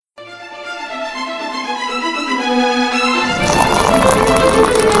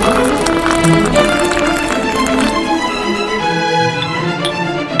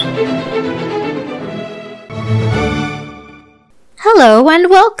Hello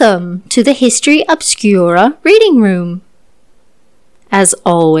and welcome to the History Obscura Reading Room. As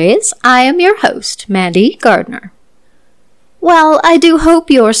always, I am your host, Mandy Gardner. Well, I do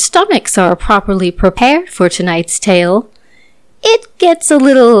hope your stomachs are properly prepared for tonight's tale. It gets a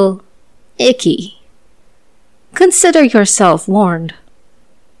little icky. Consider yourself warned.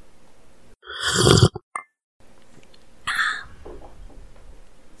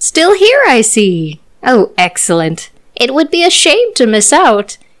 Still here, I see. Oh, excellent. It would be a shame to miss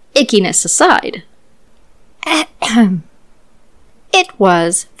out, ickiness aside. It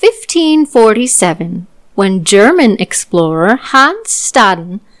was 1547 when German explorer Hans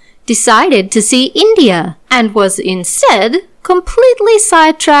Staden decided to see India and was instead completely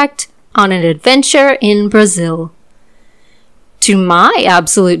sidetracked on an adventure in Brazil. To my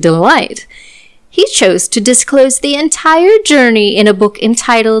absolute delight, he chose to disclose the entire journey in a book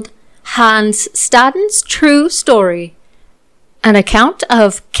entitled Hans Staden's True Story, an account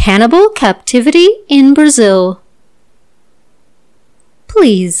of cannibal captivity in Brazil.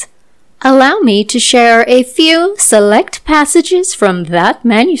 Please, allow me to share a few select passages from that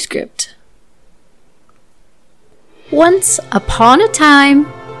manuscript. Once upon a time,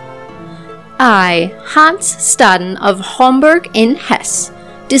 I, Hans Staden of Homburg in Hesse,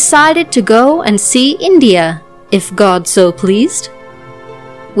 decided to go and see India, if God so pleased.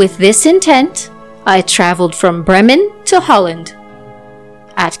 With this intent, I traveled from Bremen to Holland.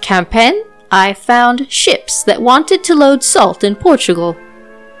 At Kampen, I found ships that wanted to load salt in Portugal.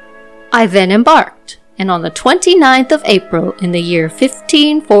 I then embarked, and on the 29th of April in the year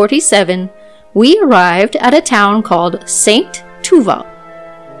 1547, we arrived at a town called St. Tuval.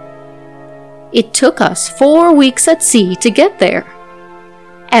 It took us 4 weeks at sea to get there.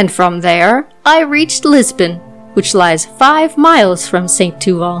 And from there, I reached Lisbon, which lies 5 miles from St.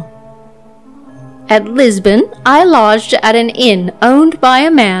 Tuval. At Lisbon, I lodged at an inn owned by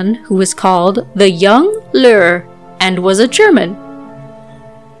a man who was called the Young Lure and was a German.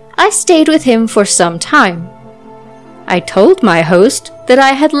 I stayed with him for some time. I told my host that I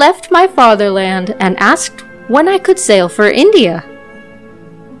had left my fatherland and asked when I could sail for India.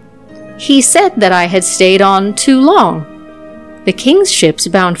 He said that I had stayed on too long. The king's ships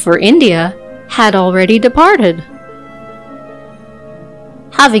bound for India had already departed.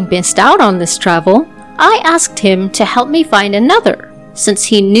 Having missed out on this travel, I asked him to help me find another, since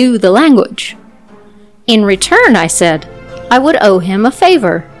he knew the language. In return, I said, I would owe him a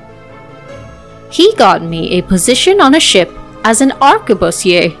favor. He got me a position on a ship as an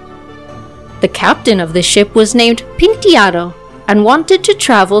arquebusier. The captain of the ship was named Pintiado and wanted to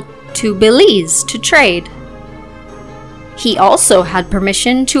travel to Belize to trade. He also had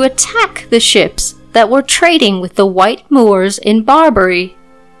permission to attack the ships that were trading with the white Moors in Barbary.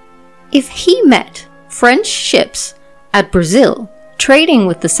 If he met French ships at Brazil trading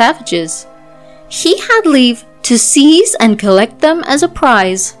with the savages, he had leave to seize and collect them as a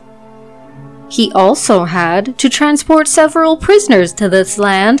prize. He also had to transport several prisoners to this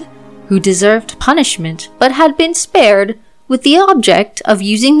land who deserved punishment but had been spared with the object of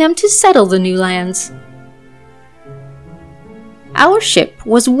using them to settle the new lands. Our ship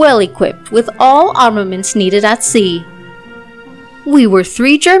was well equipped with all armaments needed at sea. We were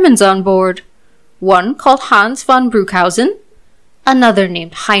 3 Germans on board, one called Hans von Bruckhausen, another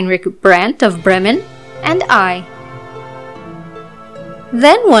named Heinrich Brandt of Bremen, and I.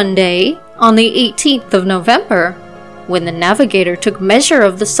 Then one day, on the 18th of November, when the navigator took measure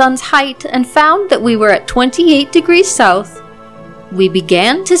of the sun's height and found that we were at 28 degrees south, we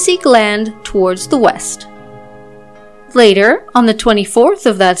began to seek land towards the west. Later, on the 24th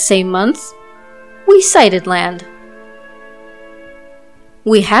of that same month, we sighted land.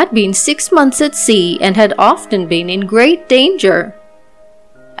 We had been 6 months at sea and had often been in great danger.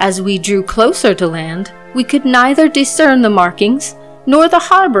 As we drew closer to land, we could neither discern the markings nor the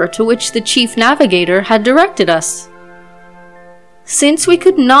harbor to which the chief navigator had directed us. Since we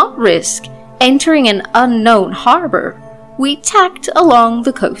could not risk entering an unknown harbor, we tacked along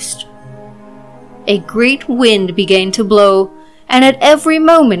the coast. A great wind began to blow, and at every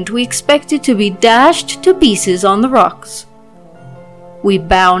moment we expected to be dashed to pieces on the rocks. We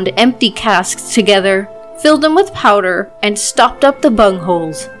bound empty casks together, filled them with powder, and stopped up the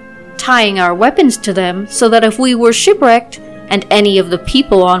bungholes, tying our weapons to them so that if we were shipwrecked and any of the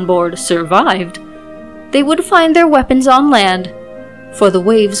people on board survived, they would find their weapons on land, for the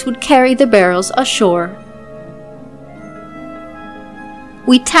waves would carry the barrels ashore.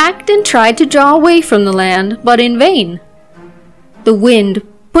 We tacked and tried to draw away from the land, but in vain. The wind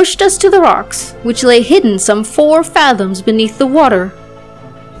pushed us to the rocks, which lay hidden some 4 fathoms beneath the water.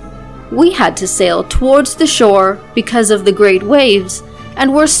 We had to sail towards the shore because of the great waves,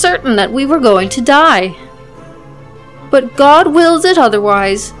 and were certain that we were going to die. But God willed it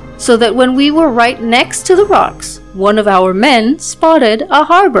otherwise, so that when we were right next to the rocks, one of our men spotted a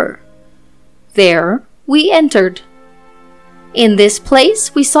harbor. There we entered. In this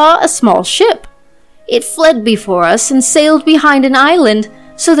place we saw a small ship. It fled before us and sailed behind an island,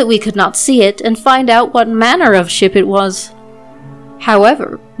 so that we could not see it and find out what manner of ship it was.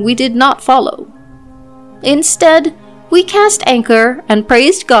 However, we did not follow. Instead, we cast anchor and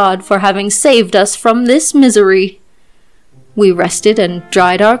praised God for having saved us from this misery. We rested and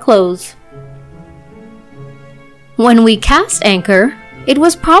dried our clothes. When we cast anchor, it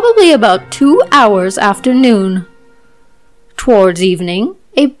was probably about 2 hours after noon. Towards evening,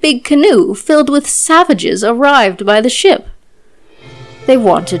 a big canoe filled with savages arrived by the ship. They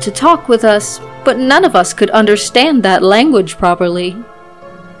wanted to talk with us, but none of us could understand that language properly.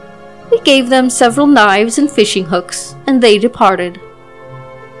 We gave them several knives and fishing hooks, and they departed.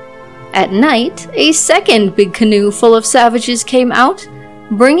 At night, a second big canoe full of savages came out,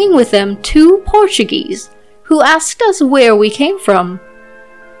 bringing with them 2 Portuguese, who asked us where we came from.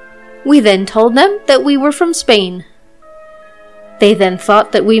 We then told them that we were from Spain. They then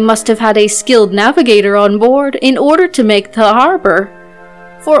thought that we must have had a skilled navigator on board in order to make the harbor,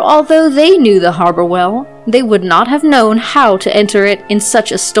 for although they knew the harbor well, they would not have known how to enter it in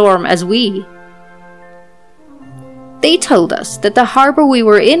such a storm as we. They told us that the harbor we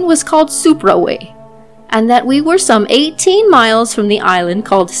were in was called Suprawe, and that we were some 18 miles from the island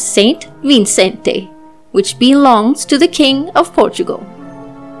called Saint Vicente, which belongs to the King of Portugal.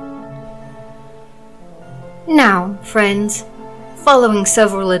 Now, friends, following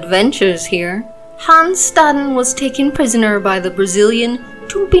several adventures here, Hans Staden was taken prisoner by the Brazilian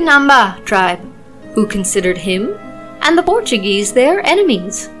Tupinamba tribe, who considered him and the Portuguese their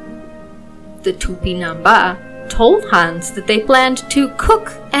enemies. The Tupinamba told Hans that they planned to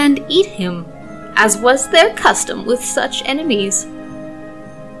cook and eat him, as was their custom with such enemies.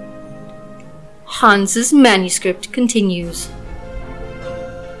 Hans's manuscript continues.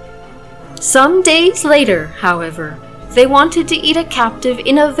 Some days later, however, they wanted to eat a captive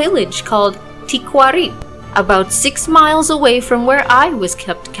in a village called Tiquarip, about 6 miles away from where I was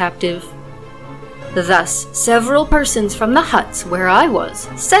kept captive. Thus, several persons from the huts where I was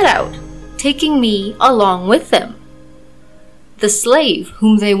set out, taking me along with them. The slave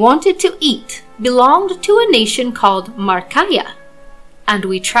whom they wanted to eat belonged to a nation called Marcaya, and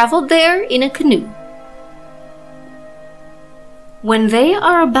we traveled there in a canoe. When they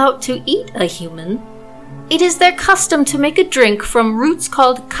are about to eat a human, it is their custom to make a drink from roots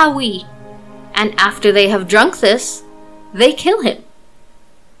called kawi, and after they have drunk this, they kill him.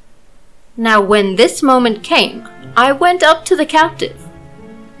 Now when this moment came, I went up to the captive.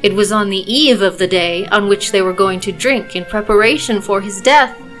 It was on the eve of the day on which they were going to drink in preparation for his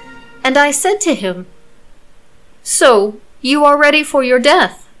death, and I said to him, "So, you are ready for your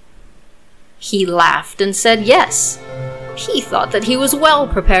death?" He laughed and said yes. He thought that he was well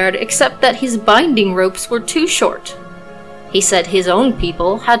prepared, except that his binding ropes were too short. He said his own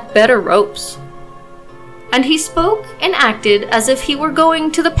people had better ropes. And he spoke and acted as if he were going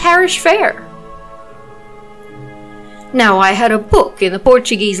to the parish fair. Now I had a book in the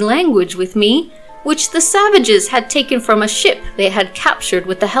Portuguese language with me, which the savages had taken from a ship they had captured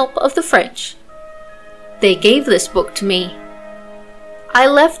with the help of the French. They gave this book to me. I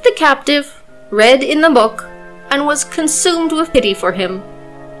left the captive, read in the book, and was consumed with pity for him.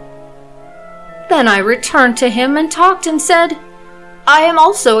 Then I returned to him and talked and said, "I am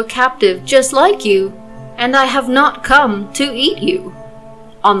also a captive just like you, and I have not come to eat you.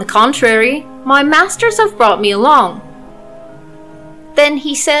 On the contrary, my masters have brought me along." Then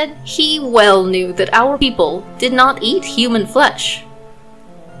he said he well knew that our people did not eat human flesh.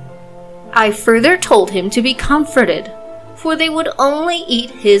 I further told him to be comforted, for they would only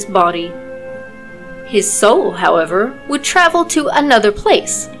eat his body. His soul, however, would travel to another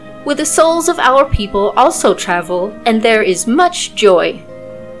place, where the souls of our people also travel, and there is much joy.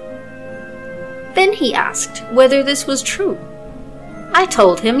 Then he asked whether this was true. I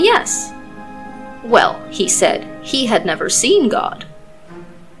told him yes. Well, he said, he had never seen God.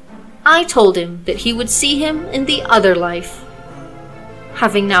 I told him that he would see him in the other life.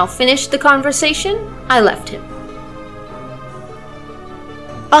 Having now finished the conversation, I left him.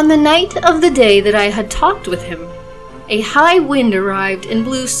 On the night of the day that I had talked with him, a high wind arrived and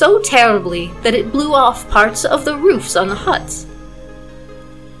blew so terribly that it blew off parts of the roofs on the huts.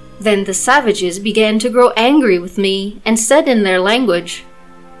 Then the savages began to grow angry with me and said in their language,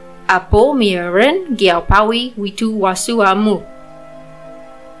 "Apo mieren giaupawi witu wasuamu."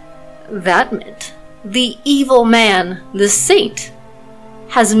 That meant, "The evil man, the saint,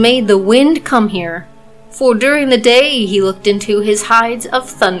 has made the wind come here, for during the day he looked into his hides of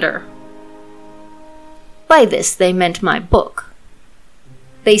thunder." By this they meant my book.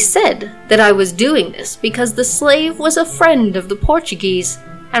 They said that I was doing this because the slave was a friend of the Portuguese,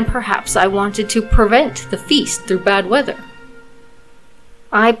 and perhaps I wanted to prevent the feast through bad weather.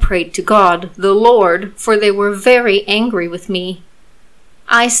 I prayed to God, the Lord, for they were very angry with me.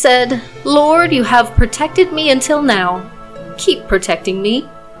 I said, "Lord, you have protected me until now. Keep protecting me."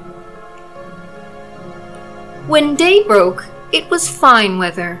 When day broke, it was fine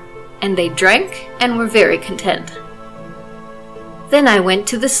weather, and they drank and were very content. Then I went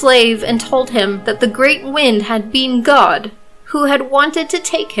to the slave and told him that the great wind had been God, who had wanted to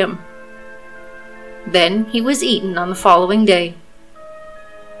take him. Then he was eaten on the following day.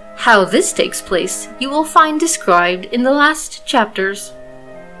 How this takes place you will find described in the last chapters.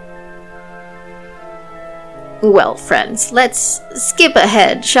 Well, friends, let's skip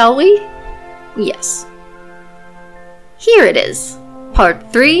ahead, shall we? Yes. Here it is,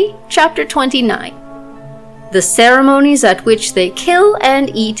 Part 3, Chapter 29. The ceremonies at which they kill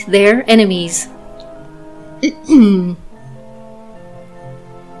and eat their enemies.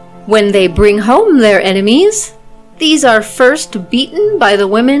 When they bring home their enemies, these are first beaten by the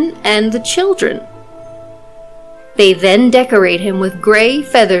women and the children. They then decorate him with gray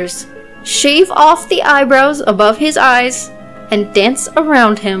feathers, shave off the eyebrows above his eyes, and dance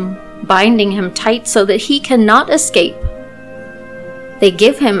around him, binding him tight so that he cannot escape. They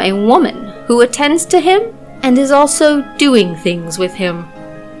give him a woman who attends to him and is also doing things with him.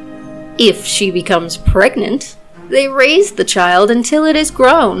 If she becomes pregnant, they raise the child until it is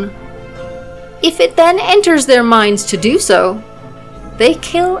grown. If it then enters their minds to do so, they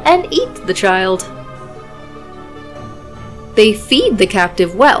kill and eat the child. They feed the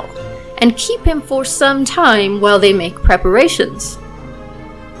captive well and keep him for some time while they make preparations.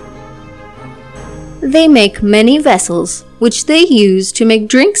 They make many vessels which they use to make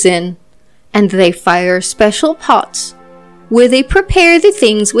drinks in, and they fire special pots where they prepare the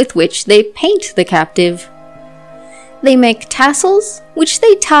things with which they paint the captive. They make tassels which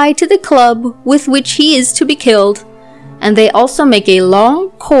they tie to the club with which he is to be killed, and they also make a long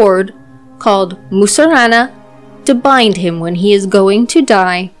cord called musarana to bind him when he is going to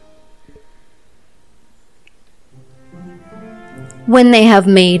die. When they have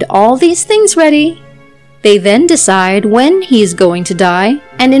made all these things ready, they then decide when he is going to die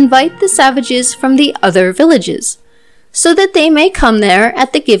and invite the savages from the other villages, so that they may come there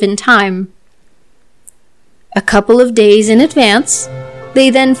at the given time. A couple of days in advance, they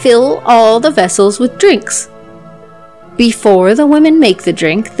then fill all the vessels with drinks. Before the women make the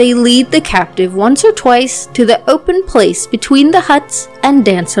drink, they lead the captive once or twice to the open place between the huts and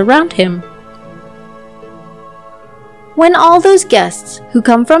dance around him. When all those guests who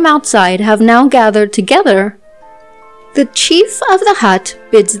come from outside have now gathered together, the chief of the hut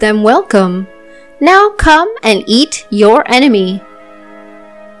bids them welcome. "Now come and eat your enemy."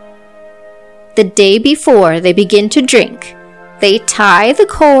 The day before they begin to drink, they tie the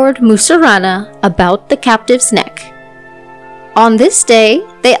cord musarana about the captive's neck. On this day,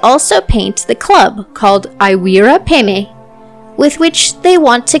 they also paint the club called Iwira Peme, with which they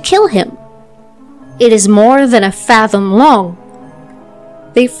want to kill him. It is more than a fathom long.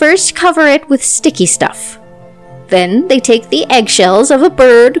 They first cover it with sticky stuff. Then they take the eggshells of a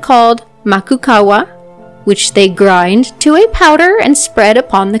bird called makukawa, which they grind to a powder and spread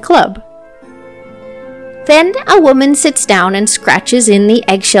upon the club. Then a woman sits down and scratches in the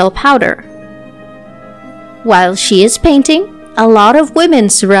eggshell powder. While she is painting, a lot of women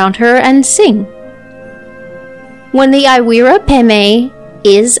surround her and sing. When the Iwira Peme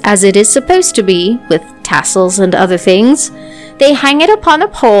is as it is supposed to be, with tassels and other things, they hang it upon a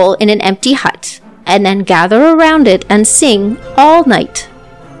pole in an empty hut, and then gather around it and sing all night.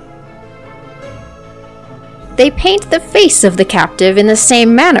 They paint the face of the captive in the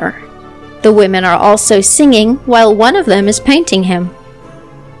same manner. The women are also singing while one of them is painting him.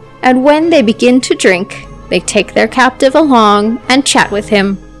 And when they begin to drink, they take their captive along and chat with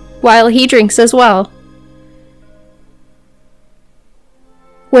him, while he drinks as well.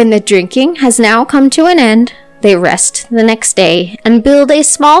 When the drinking has now come to an end, they rest the next day and build a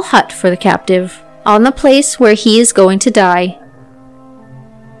small hut for the captive on the place where he is going to die.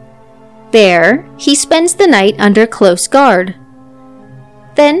 There, he spends the night under close guard.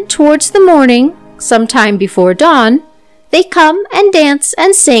 Then, towards the morning, sometime before dawn, they come and dance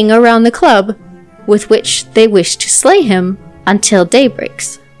and sing around the club, with which they wish to slay him until day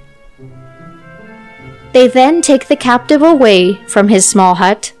breaks. They then take the captive away from his small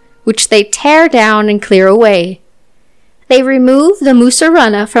hut, which they tear down and clear away. They remove the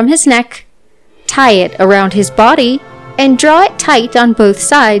musarana from his neck, tie it around his body, and draw it tight on both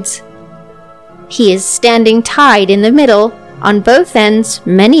sides. He is standing tied in the middle, on both ends,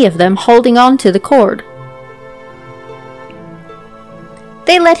 many of them holding on to the cord.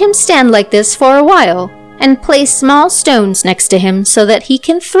 They let him stand like this for a while, and place small stones next to him so that he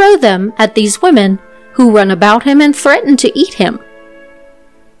can throw them at these women who run about him and threaten to eat him.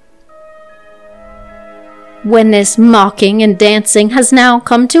 When this mocking and dancing has now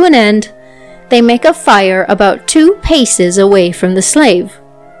come to an end, they make a fire about 2 paces away from the slave.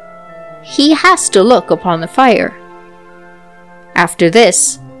 He has to look upon the fire. After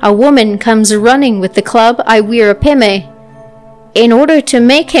this, a woman comes running with the club Iwirapime. In order to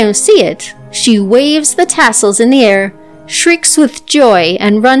make him see it, she waves the tassels in the air, shrieks with joy,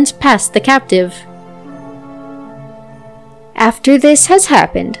 and runs past the captive. After this has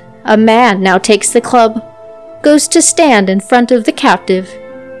happened, a man now takes the club, goes to stand in front of the captive,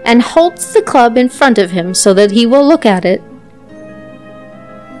 and holds the club in front of him so that he will look at it.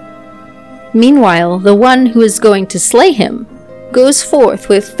 Meanwhile, the one who is going to slay him goes forth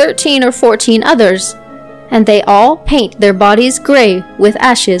with 13 or 14 others, and they all paint their bodies gray with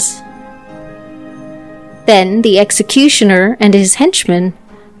ashes. Then the executioner and his henchmen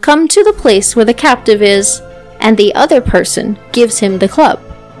come to the place where the captive is, and the other person gives him the club.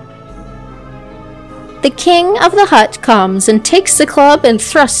 The king of the hut comes and takes the club and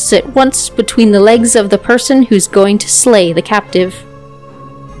thrusts it once between the legs of the person who's going to slay the captive.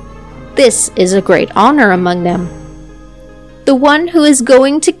 This is a great honor among them. The one who is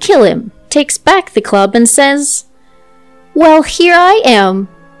going to kill him takes back the club and says, "Well, here I am.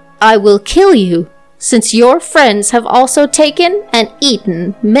 I will kill you, since your friends have also taken and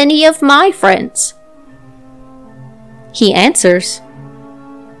eaten many of my friends." He answers,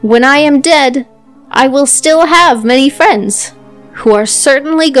 "When I am dead, I will still have many friends, who are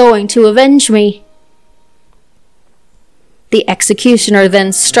certainly going to avenge me." The executioner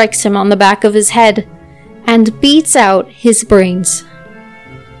then strikes him on the back of his head and beats out his brains.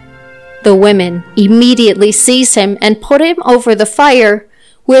 The women immediately seize him and put him over the fire,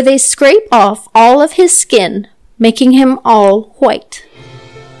 where they scrape off all of his skin, making him all white.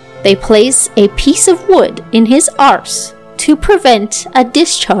 They place a piece of wood in his arse to prevent a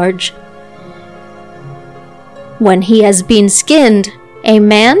discharge. When he has been skinned, a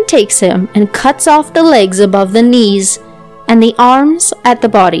man takes him and cuts off the legs above the knees and the arms at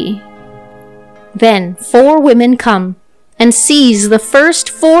the body. Then 4 women come and seize the first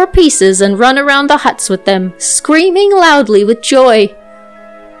 4 pieces and run around the huts with them, screaming loudly with joy.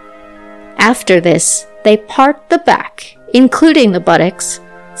 After this, they part the back, including the buttocks,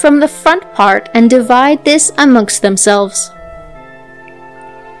 from the front part and divide this amongst themselves.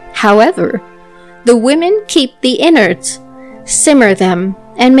 However, the women keep the innards, simmer them,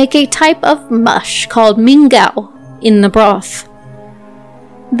 and make a type of mush called mingao in the broth.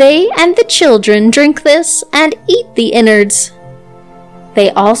 They and the children drink this and eat the innards. They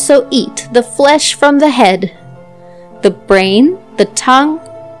also eat the flesh from the head. The brain, the tongue,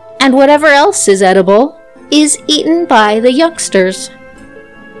 and whatever else is edible is eaten by the youngsters.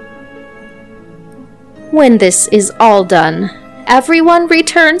 When this is all done, everyone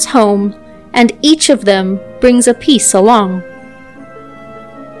returns home, and each of them brings a piece along.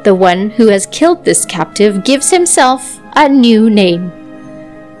 The one who has killed this captive gives himself a new name.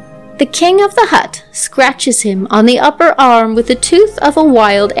 The king of the hut scratches him on the upper arm with the tooth of a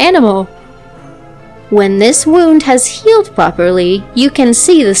wild animal. When this wound has healed properly, you can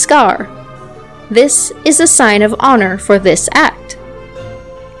see the scar. This is a sign of honor for this act.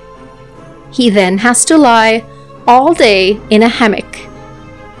 He then has to lie all day in a hammock,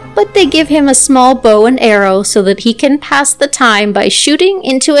 but they give him a small bow and arrow so that he can pass the time by shooting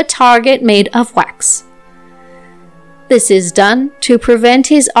into a target made of wax. This is done to prevent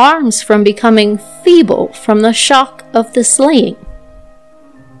his arms from becoming feeble from the shock of the slaying.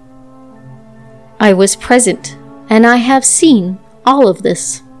 I was present, and I have seen all of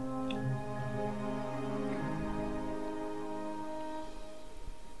this.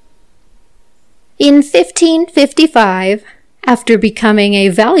 In 1555, after becoming a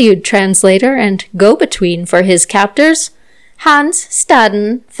valued translator and go-between for his captors, Hans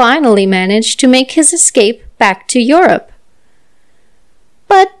Staden finally managed to make his escape back to Europe.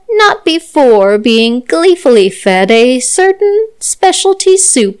 But not before being gleefully fed a certain specialty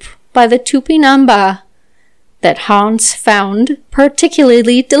soup by the Tupinamba that Hans found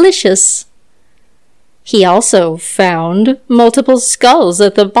particularly delicious. He also found multiple skulls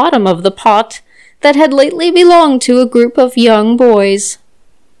at the bottom of the pot that had lately belonged to a group of young boys.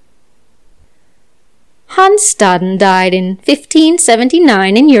 Hans Staden died in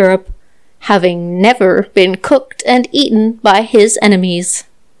 1579 in Europe, having never been cooked and eaten by his enemies.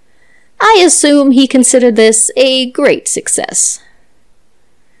 I assume he considered this a great success.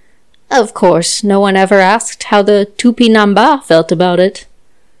 Of course, no one ever asked how the Tupinamba felt about it.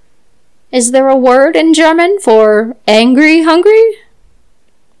 Is there a word in German for angry hungry?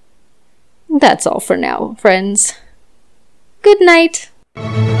 That's all for now, friends. Good night.